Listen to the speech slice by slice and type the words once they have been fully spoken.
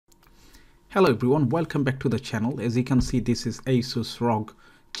Hello everyone, welcome back to the channel. As you can see, this is Asus ROG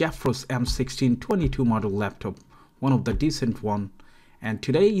Zephyrus M16 22 model laptop, one of the decent one. And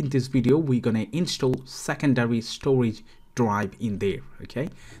today in this video we're gonna install secondary storage drive in there. Okay,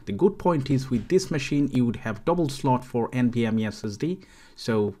 the good point is with this machine you would have double slot for NVMe SSD,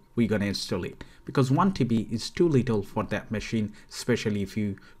 so we're gonna install it because 1 TB is too little for that machine, especially if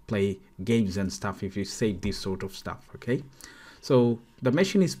you play games and stuff, if you save this sort of stuff. Okay, so the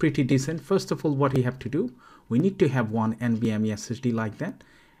machine is pretty decent. First of all, what we have to do, we need to have one NVMe SSD like that.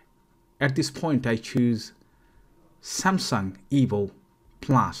 At this point I choose Samsung Evo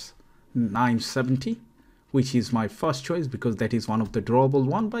Plus 970, which is my first choice because that is one of the durable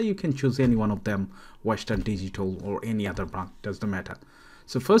one, but you can choose any one of them, Western Digital or any other brand, doesn't matter.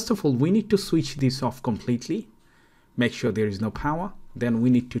 So first of all, we need to switch this off completely, make sure there is no power. Then we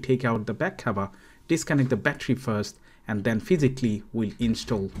need to take out the back cover, disconnect the battery first, and then physically we'll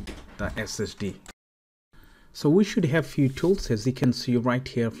install the SSD. So we should have few tools, as you can see right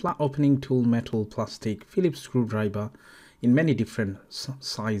here: flat opening tool, metal, plastic, Phillips screwdriver in many different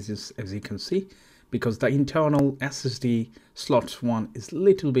sizes, as you can see, because the internal SSD slots one is a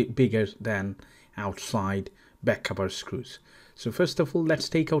little bit bigger than outside back cover screws. So first of all, let's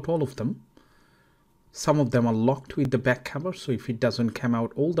take out all of them. Some of them are locked with the back cover, so if it doesn't come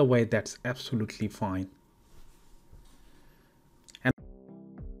out all the way, that's absolutely fine.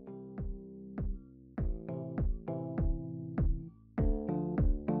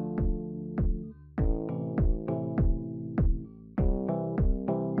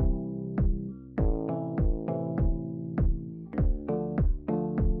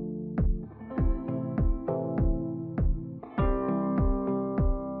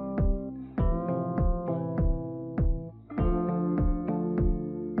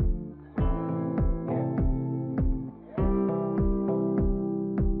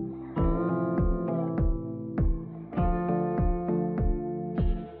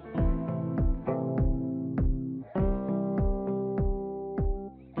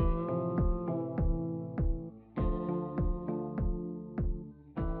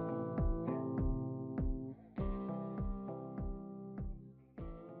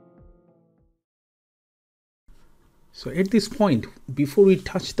 So at this point, before we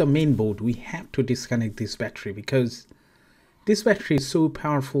touch the main board, we have to disconnect this battery because this battery is so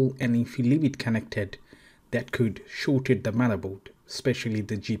powerful, and if you leave it connected, that could short the motherboard, especially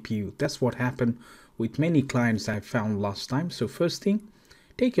the GPU. That's what happened with many clients I found last time. So first thing,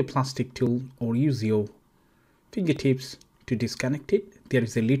 take a plastic tool or use your fingertips to disconnect it. There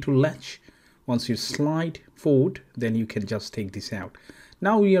is a little latch. Once you slide forward, then you can just take this out.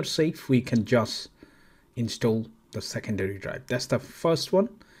 Now we are safe. We can just install the secondary drive. That's the first one,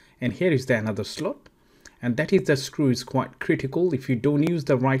 and here is the another slot, and that is the screw is quite critical. If you don't use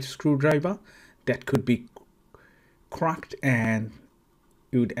the right screwdriver, that could be cracked and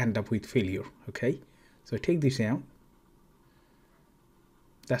you would end up with failure. Okay, so take this out.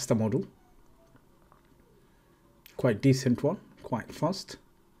 That's the model, quite decent one, quite fast.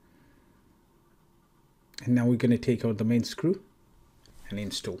 And now we're going to take out the main screw and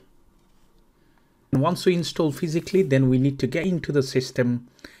install. And once we install physically, then we need to get into the system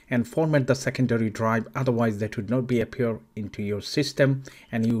and format the secondary drive. Otherwise that would not be appear into your system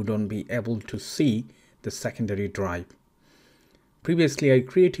and you don't be able to see the secondary drive. Previously I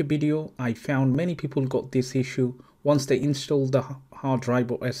created a video. I found many people got this issue. Once they install the hard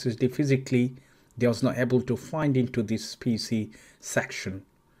drive or SSD physically, they was not able to find into this PC section,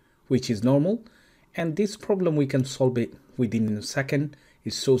 which is normal. And this problem we can solve it within a second.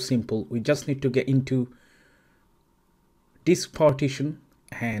 It's so simple. We just need to get into disk partition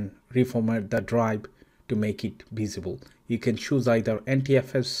and reformat the drive to make it visible. You can choose either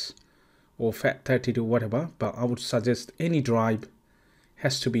NTFS or FAT32, whatever, but I would suggest any drive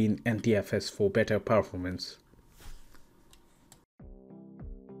has to be in NTFS for better performance.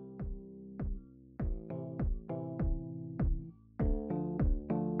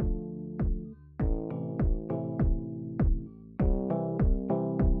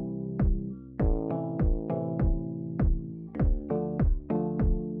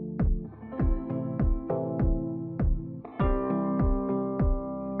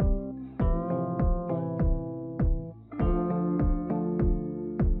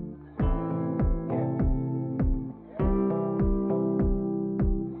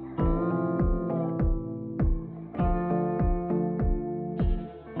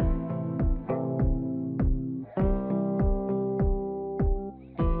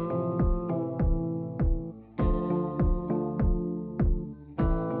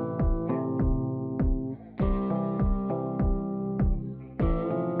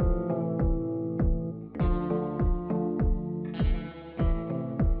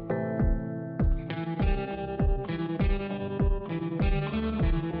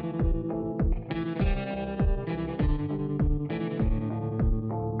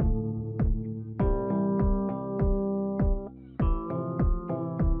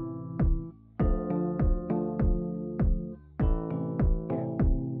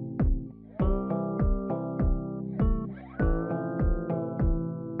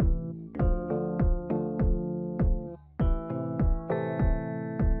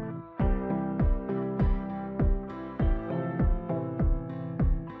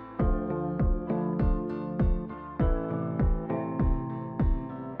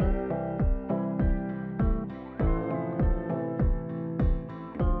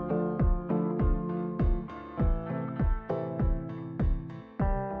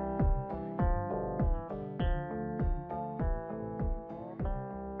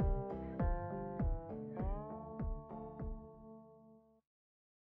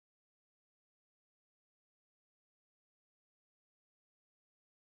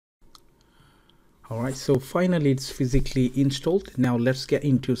 Alright, so finally it's physically installed. Now let's get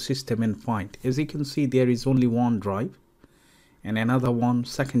into system and find. As you can see, there is only one drive and another one,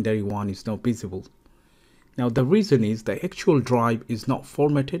 secondary one, is not visible. Now the reason is the actual drive is not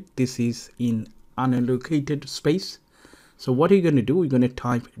formatted. This is in unallocated space. So what are you going to do? We're going to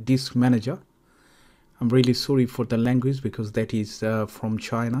type disk manager. I'm really sorry for the language because that is from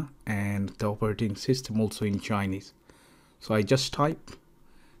China and the operating system also in Chinese. So I just type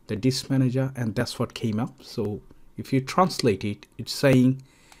the disk manager and that's what came up. So if you translate it, it's saying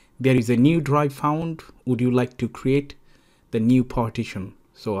there is a new drive found. Would you like to create the new partition?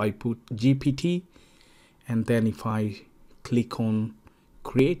 So I put GPT, and then if I click on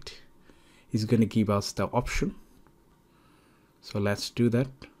create, it's going to give us the option. So let's do that.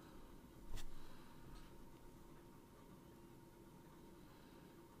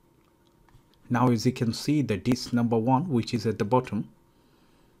 Now as you can see, the disk number 1, which is at the bottom,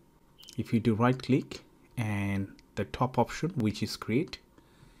 if you do right click and the top option, which is create,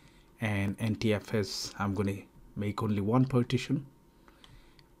 and NTFS, I'm going to make only one partition,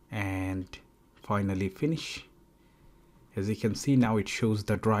 and finally finish. As you can see, now it shows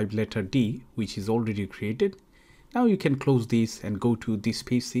the drive letter D, which is already created. Now you can close this and go to this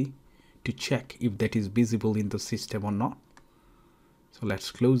PC to check if that is visible in the system or not. So let's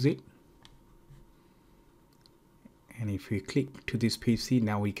close it. And if we click to this PC,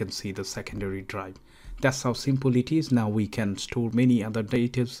 now we can see the secondary drive. That's how simple it is. Now we can store many other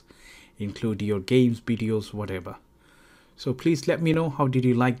data, include your games, videos, whatever. So please let me know how did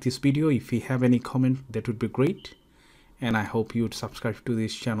you like this video. If you have any comment, that would be great. And I hope you would subscribe to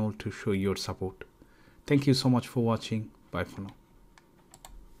this channel to show your support. Thank you so much for watching. Bye for now.